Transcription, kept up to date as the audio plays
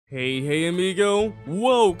Hey amigo,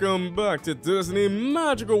 welcome back to Disney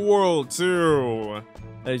Magical World 2!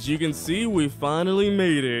 As you can see, we finally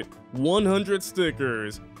made it. 100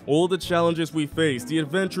 stickers. All the challenges we faced, the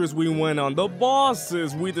adventures we went on, the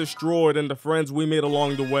bosses we destroyed, and the friends we made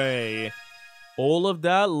along the way. All of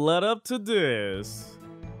that led up to this.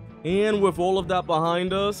 And with all of that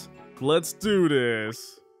behind us, let's do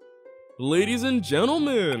this. Ladies and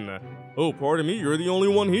gentlemen! Oh, pardon me, you're the only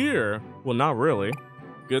one here. Well, not really.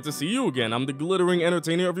 Good to see you again. I'm the glittering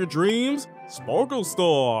entertainer of your dreams, Sparkle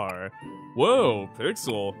Star. Whoa,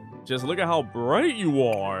 Pixel, just look at how bright you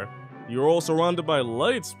are. You're all surrounded by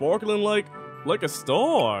light, sparkling like a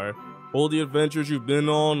star. All the adventures you've been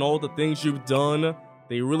on, all the things you've done,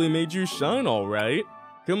 they really made you shine, alright?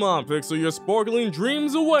 Come on, Pixel, your sparkling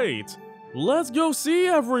dreams await. Let's go see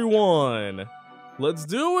everyone. Let's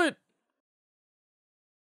do it.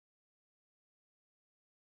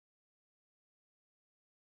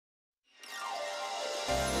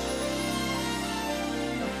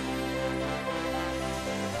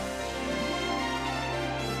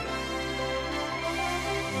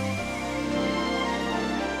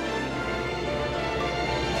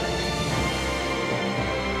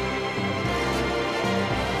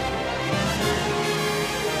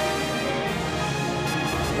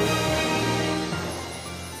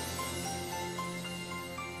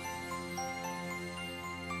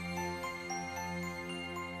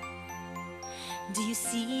 Do you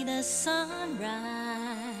see the sunrise?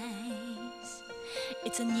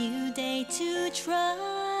 It's a new day to try.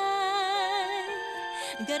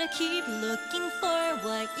 Gotta keep looking for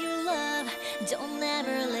what you love. Don't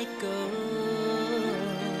ever let go.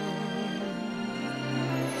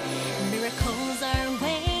 Miracles are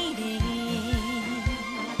waiting.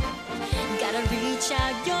 Gotta reach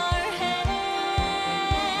out your hand.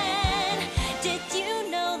 Did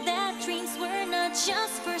you know that dreams were not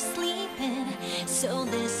just for sleeping? So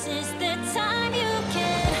this is the time you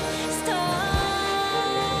can start.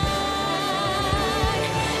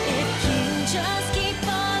 If you just keep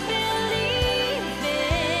on believing,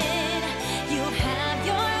 you'll have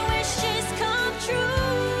your wishes come true.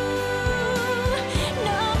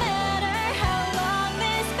 No matter how long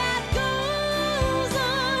this path goes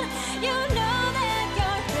on, you know that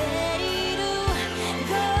you're ready to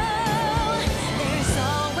go. There's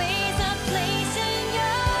always a place in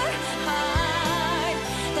your heart,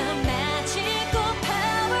 the magical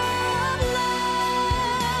power of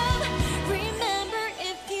love. Remember,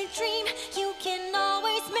 if you dream, you can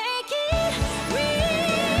always make it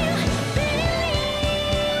real. Believe,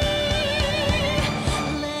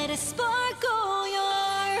 let it sparkle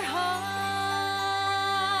your heart.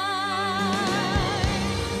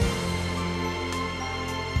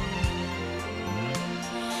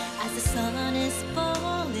 As the sun is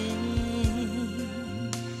falling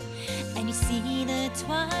and you see the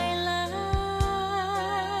twilight,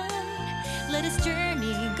 let this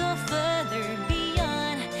journey go further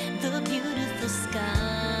beyond the beautiful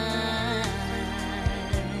sky.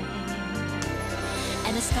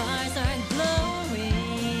 And the stars are glowing,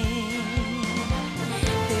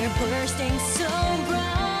 they're bursting so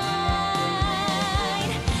bright.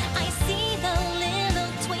 I see the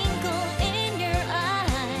little twinkle in your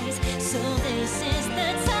eyes. So this is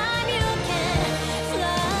the time you can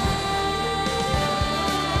fly.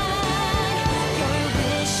 Your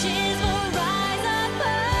wishes will rise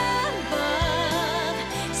above,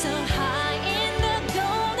 so high in the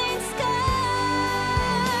golden sky.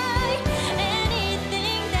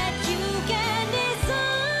 Anything that you can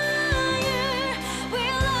desire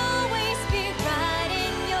will always be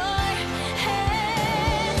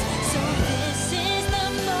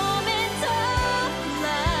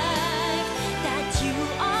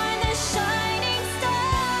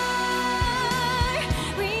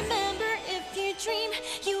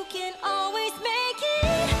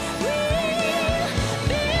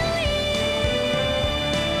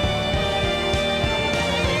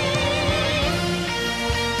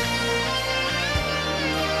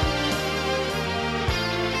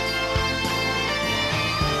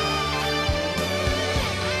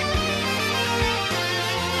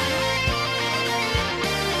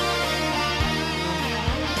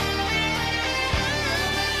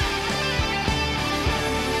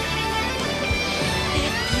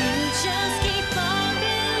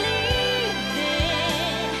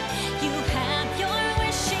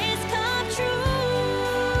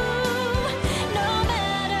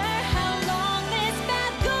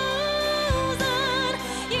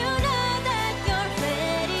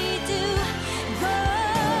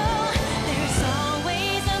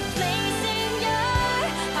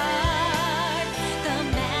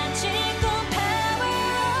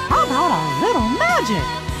magic!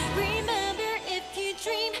 Remember, if you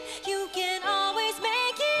dream, you can always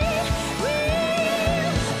make it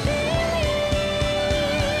real. Believe.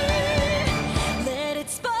 Let it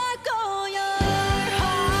sparkle your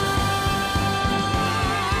heart.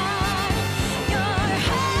 Your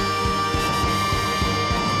heart.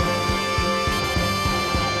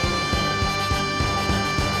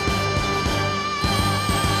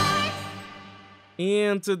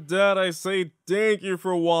 And to that I say thank you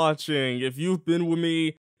for watching. If you've been with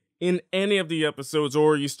me in any of the episodes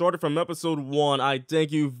or you started from episode 1, I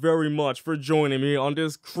thank you very much for joining me on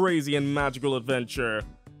this crazy and magical adventure.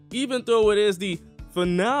 Even though it is the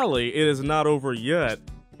finale, it is not over yet,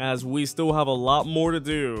 as we still have a lot more to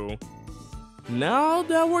do. Now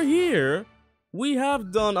that we're here, we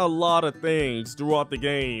have done a lot of things throughout the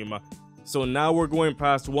game. So now we're going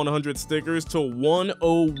past 100 stickers to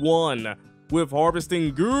 101. With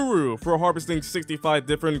Harvesting Guru for harvesting 65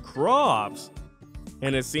 different crops.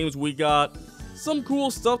 And it seems we got some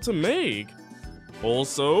cool stuff to make.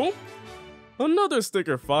 Also, another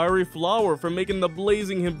sticker, Fiery Flower, for making the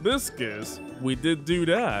Blazing Hibiscus. We did do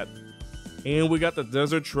that. And we got the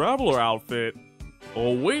Desert Traveler outfit.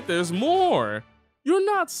 Oh wait, there's more! You're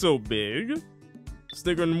not so big!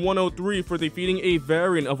 Sticker 103 for defeating a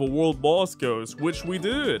variant of a world boss ghost, which we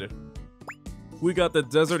did. We got the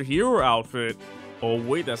Desert Hero outfit. Oh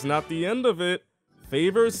wait, that's not the end of it.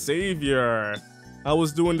 Favor Savior. I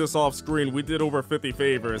was doing this off screen. We did over 50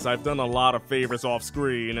 favors. I've done a lot of favors off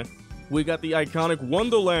screen. We got the iconic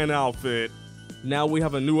Wonderland outfit. Now we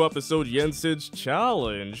have a new episode, Yensid's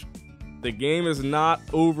Challenge. The game is not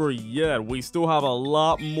over yet. We still have a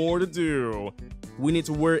lot more to do. We need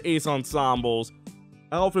to wear ace ensembles,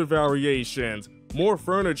 outfit variations, more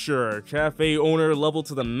furniture, cafe owner level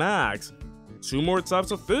to the max, 2 more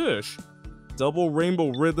types of fish, double rainbow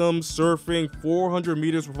rhythm, surfing 400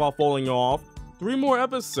 meters without falling off, 3 more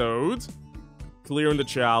episodes, clearing the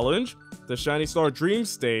challenge, the Shiny Star Dream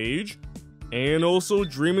stage, and also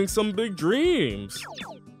dreaming some big dreams.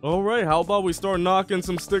 Alright, how about we start knocking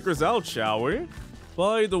some stickers out, shall we?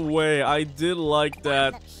 By the way, I did like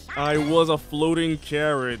that I was a floating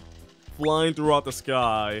carrot flying throughout the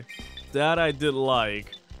sky. That I did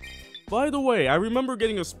like. By the way, I remember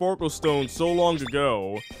getting a Sparkle Stone so long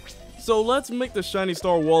ago. So let's make the Shiny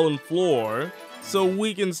Star wall and floor so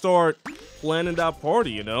we can start planning that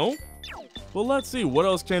party, you know? Well, let's see, what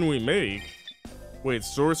else can we make? Wait,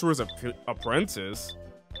 Sorcerer's Apprentice?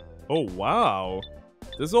 Oh, wow.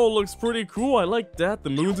 This all looks pretty cool. I like that, the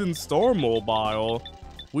Moons and Star Mobile.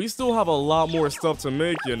 We still have a lot more stuff to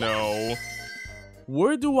make, you know.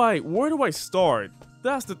 Where do I start?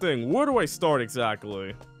 That's the thing, where do I start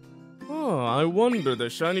exactly? Oh, I wonder, the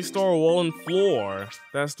Shiny Star wall and floor.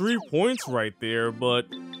 That's 3 points right there, but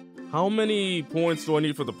how many points do I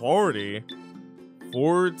need for the party?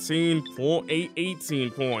 18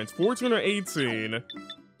 points. 14 or 18.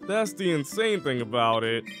 That's the insane thing about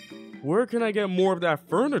it. Where can I get more of that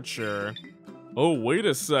furniture? Oh, wait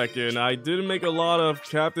a second. I did make a lot of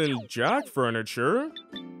Captain Jack furniture.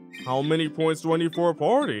 How many points do I need for a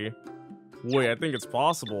party? Wait, I think it's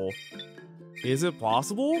possible. Is it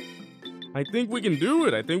possible? I think we can do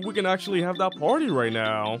it. I think we can actually have that party right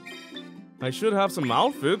now. I should have some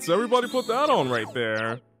outfits. Everybody put that on right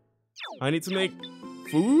there. I need to make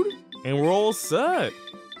food, and we're all set.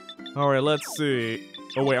 Alright, let's see.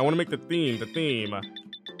 Oh wait, I want to make the theme.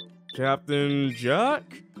 Captain Jack?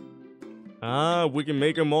 Ah, we can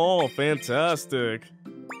make them all. Fantastic.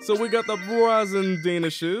 So we got the Brazen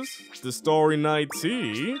Danishes, the Starry Night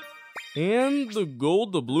Tea, and the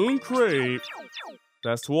Gold Doubloon Crate.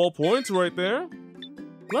 That's 12 points right there.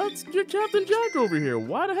 Let's get Captain Jack over here.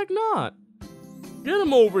 Why the heck not? Get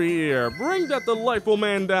him over here. Bring that delightful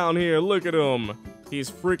man down here. Look at him. He's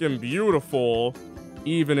freaking beautiful,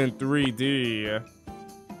 even in 3D.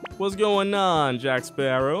 What's going on, Jack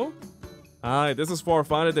Sparrow? Alright, this is far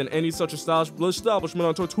finer than any such establishment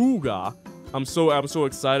on Tortuga. I'm so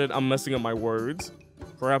excited, I'm messing up my words.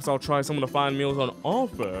 Perhaps I'll try some of the fine meals on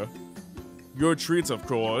offer. Your treats, of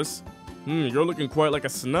course. You're looking quite like a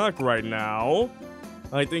snack right now.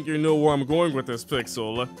 I think you know where I'm going with this,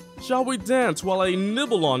 Pixel. Shall we dance while I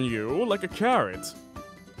nibble on you like a carrot?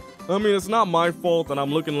 I mean, it's not my fault that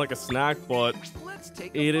I'm looking like a snack, but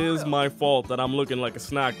it is my fault that I'm looking like a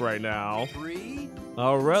snack right now.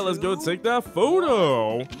 Alright, let's go take that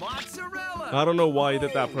photo. I don't know why you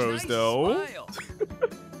did that pose, though.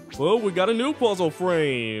 Well, we got a new puzzle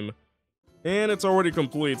frame. And it's already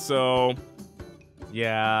complete, so...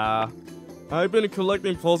 yeah. I've been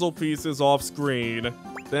collecting puzzle pieces off screen.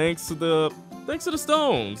 Thanks to the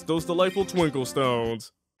stones. Those delightful twinkle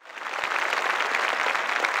stones.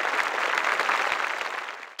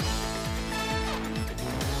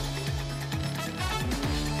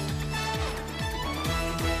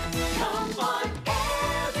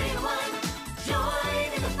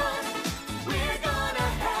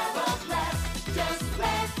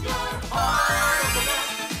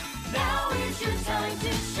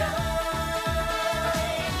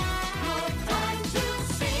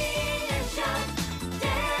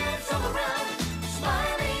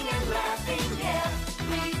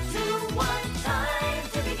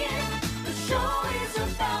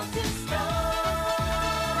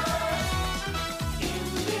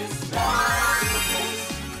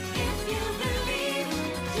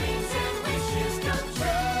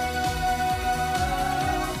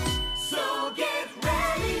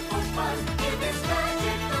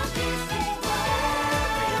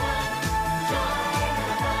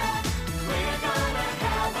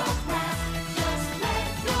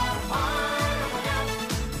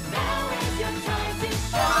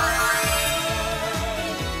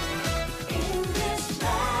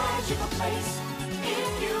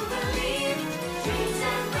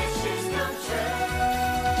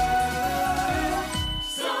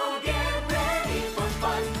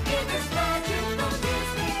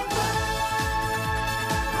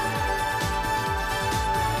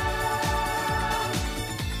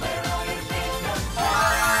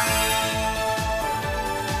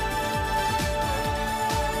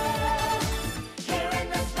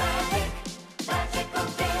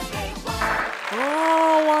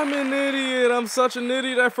 such an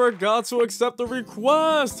idiot, I forgot to accept the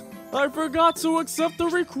request! I forgot to accept the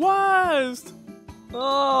request!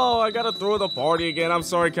 Oh, I gotta throw the party again. I'm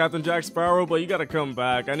sorry, Captain Jack Sparrow, but you gotta come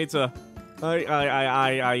back. I need to...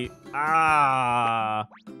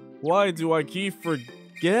 Why do I keep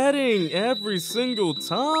forgetting every single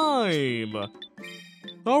time?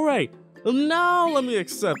 Alright, now let me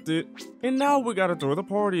accept it. And now we gotta throw the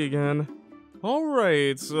party again.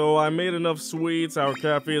 Alright, so I made enough sweets. Our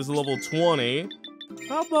cafe is level 20.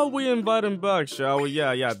 How about we invite him back, shall we?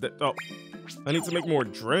 Yeah. Oh, I need to make more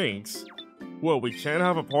drinks. Whoa, we can't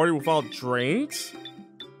have a party without drinks?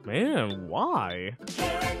 Man, why?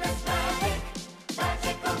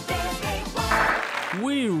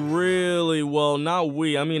 We really, well, not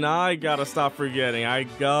we, I mean I gotta stop forgetting, I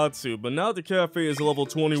got to. But now the cafe is level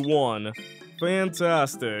 21.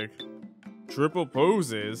 Fantastic. Triple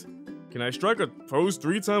poses? Can I strike a pose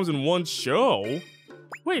 3 times in one show?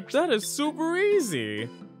 Wait, that is super easy.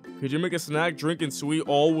 Could you make a snack, drink, and sweet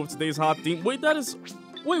all with today's hot theme? Wait,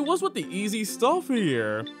 what's with the easy stuff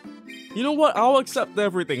here? You know what, I'll accept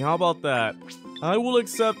everything, how about that? I will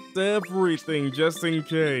accept everything just in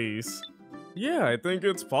case. Yeah, I think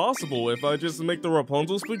it's possible if I just make the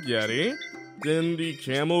Rapunzel spaghetti, then the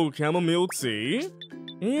chamomile tea,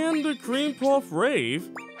 and the cream puff rave,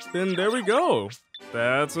 then there we go.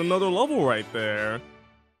 That's another level right there.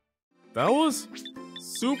 That was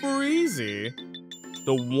super easy.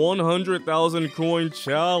 The 100,000 coin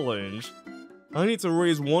challenge. I need to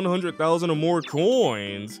raise 100,000 or more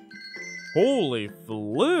coins. Holy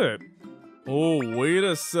flip. Oh, wait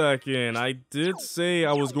a second. I did say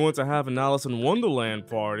I was going to have an Alice in Wonderland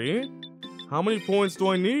party. How many points do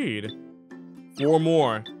I need? 4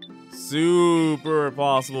 more. Super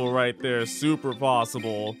possible right there. Super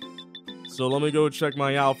possible. So let me go check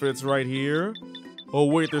my outfits right here. Oh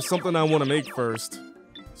wait, there's something I want to make first.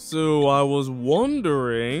 So I was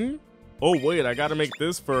wondering... Oh wait, I gotta make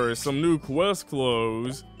this first. Some new quest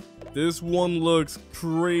clothes. This one looks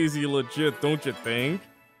crazy legit, don't you think?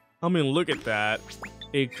 I mean, look at that.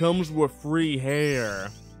 It comes with free hair.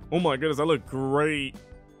 Oh my goodness, I look great.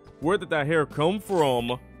 Where did that hair come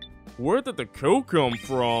from? Where did the coat come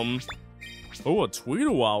from? Oh, a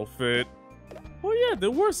Tweedle outfit. Oh yeah,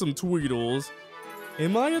 there were some Tweedles.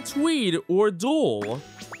 Am I a Tweed or a Doll?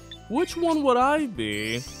 Which one would I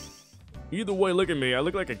be? Either way, look at me. I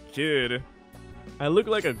look like a kid. I look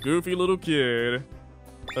like a goofy little kid.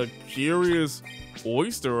 A curious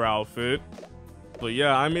oyster outfit. But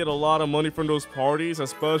yeah, I made a lot of money from those parties,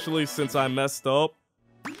 especially since I messed up.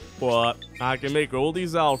 But I can make all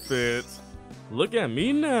these outfits. Look at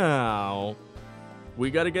me now. We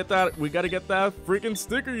gotta get that freaking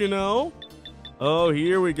sticker, you know? Oh,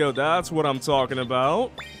 here we go. That's what I'm talking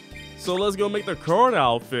about. So let's go make the card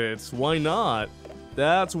outfits. Why not?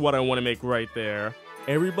 That's what I want to make right there.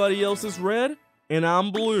 Everybody else is red, and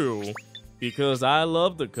I'm blue. Because I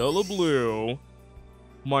love the color blue.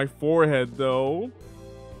 My forehead, though.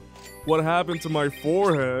 What happened to my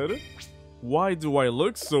forehead? Why do I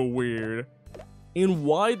look so weird? And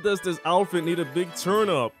why does this outfit need a big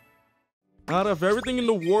turn-up? Out of everything in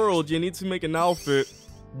the world you need to make an outfit,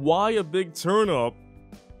 why a big turn-up?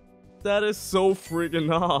 That is so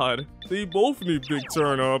freaking odd. They both need big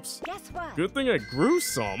turn-ups. Guess what? Good thing I grew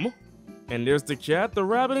some. And there's the cat, the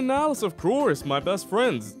rabbit, and Alice, of course, my best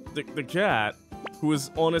friends. The cat, who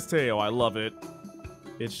is on his tail. I love it.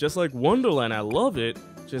 It's just like Wonderland. I love it.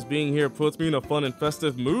 Just being here puts me in a fun and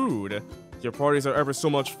festive mood. Your parties are ever so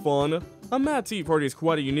much fun. A Mad Tea party is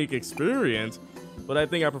quite a unique experience, but I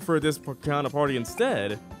think I prefer this kind of party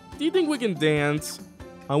instead. Do you think we can dance?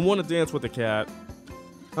 I want to dance with the cat.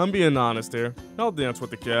 I'm being honest here. I'll dance with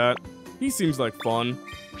the cat. He seems like fun.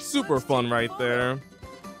 Super fun right there.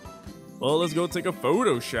 Well, let's go take a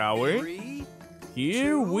photo, shall we?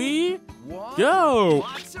 Here we go!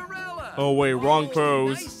 Oh wait, wrong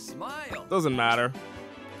pose. Doesn't matter.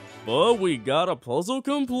 But we got a puzzle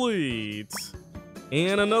complete.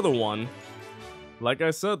 And another one. Like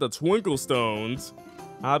I said, the twinkle stones.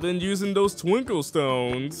 I've been using those twinkle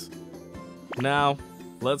stones. Now,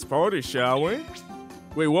 let's party, shall we?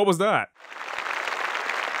 Wait, what was that?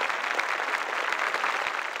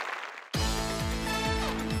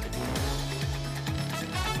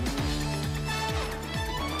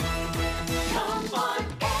 Come on,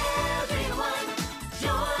 everyone,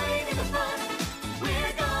 join in the fun.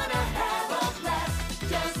 We're gonna have a blast.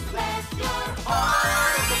 Just let your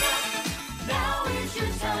heart open up. Now is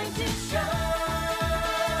your time to shine.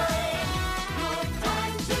 Your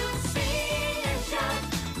time to sing and shout,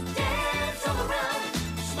 dance all around,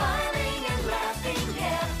 smiling and laughing.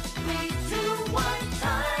 Yeah, 3, 2, 1,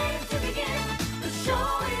 time to begin. The show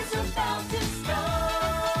is about to start.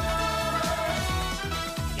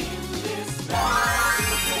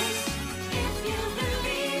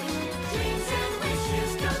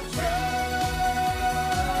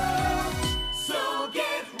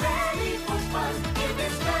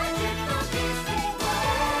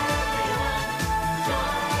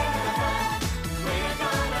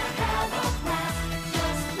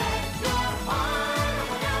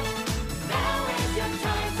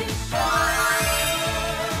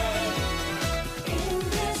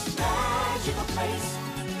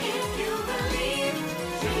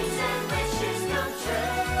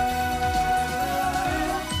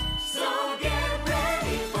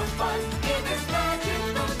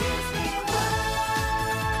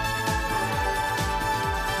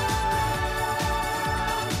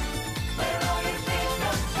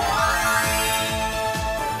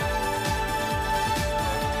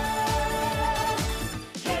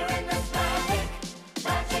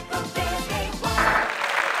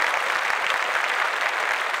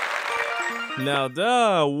 Now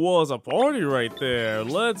that was a party right there.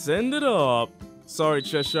 Let's end it up. Sorry,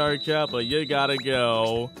 Cheshire Cat, but you gotta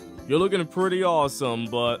go. You're looking pretty awesome,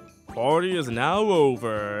 but party is now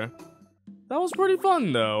over. That was pretty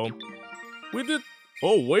fun, though. We did...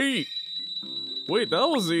 Oh, wait. Wait, that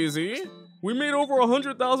was easy. We made over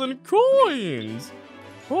 100,000 coins.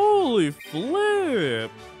 Holy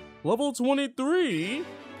flip. Level 23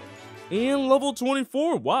 and level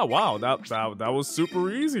 24. Wow, that was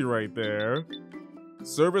super easy right there.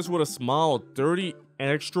 Service with a smile, 30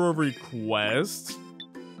 extra requests.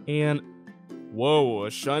 And, whoa,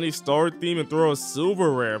 a shiny star theme and throw a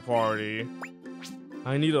silver rare party.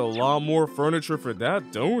 I need a lot more furniture for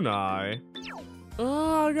that, don't I?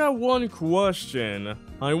 I got one question.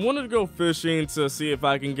 I wanted to go fishing to see if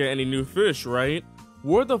I can get any new fish, right?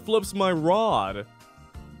 Where the flip's my rod?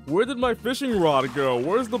 Where did my fishing rod go?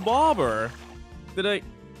 Where's the bobber? Did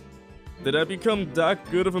I become that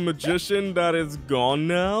good of a magician that it's gone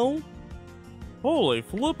now? Holy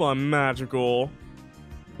flip, I'm magical.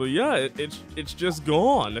 But yeah, it's just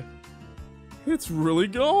gone. It's really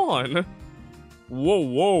gone.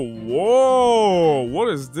 Whoa. What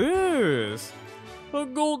is this? A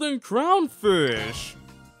golden crownfish.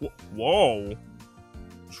 Whoa.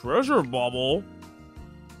 Treasure bubble?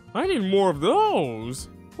 I need more of those.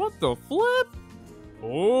 What the flip?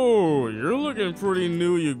 Oh, you're looking pretty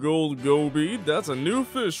new, you gold goby. That's a new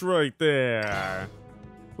fish right there.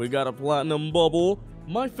 We got a platinum bubble.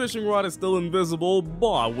 My fishing rod is still invisible,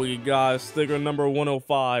 but we got sticker number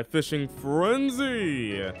 105, Fishing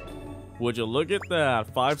Frenzy. Would you look at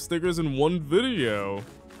that? 5 stickers in one video.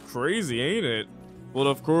 Crazy, ain't it? But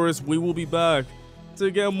of course, we will be back to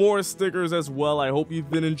get more stickers as well. I hope you've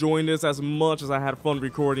been enjoying this as much as I had fun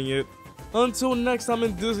recording it. Until next time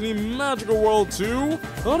in Disney Magical World 2,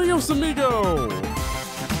 adios amigo!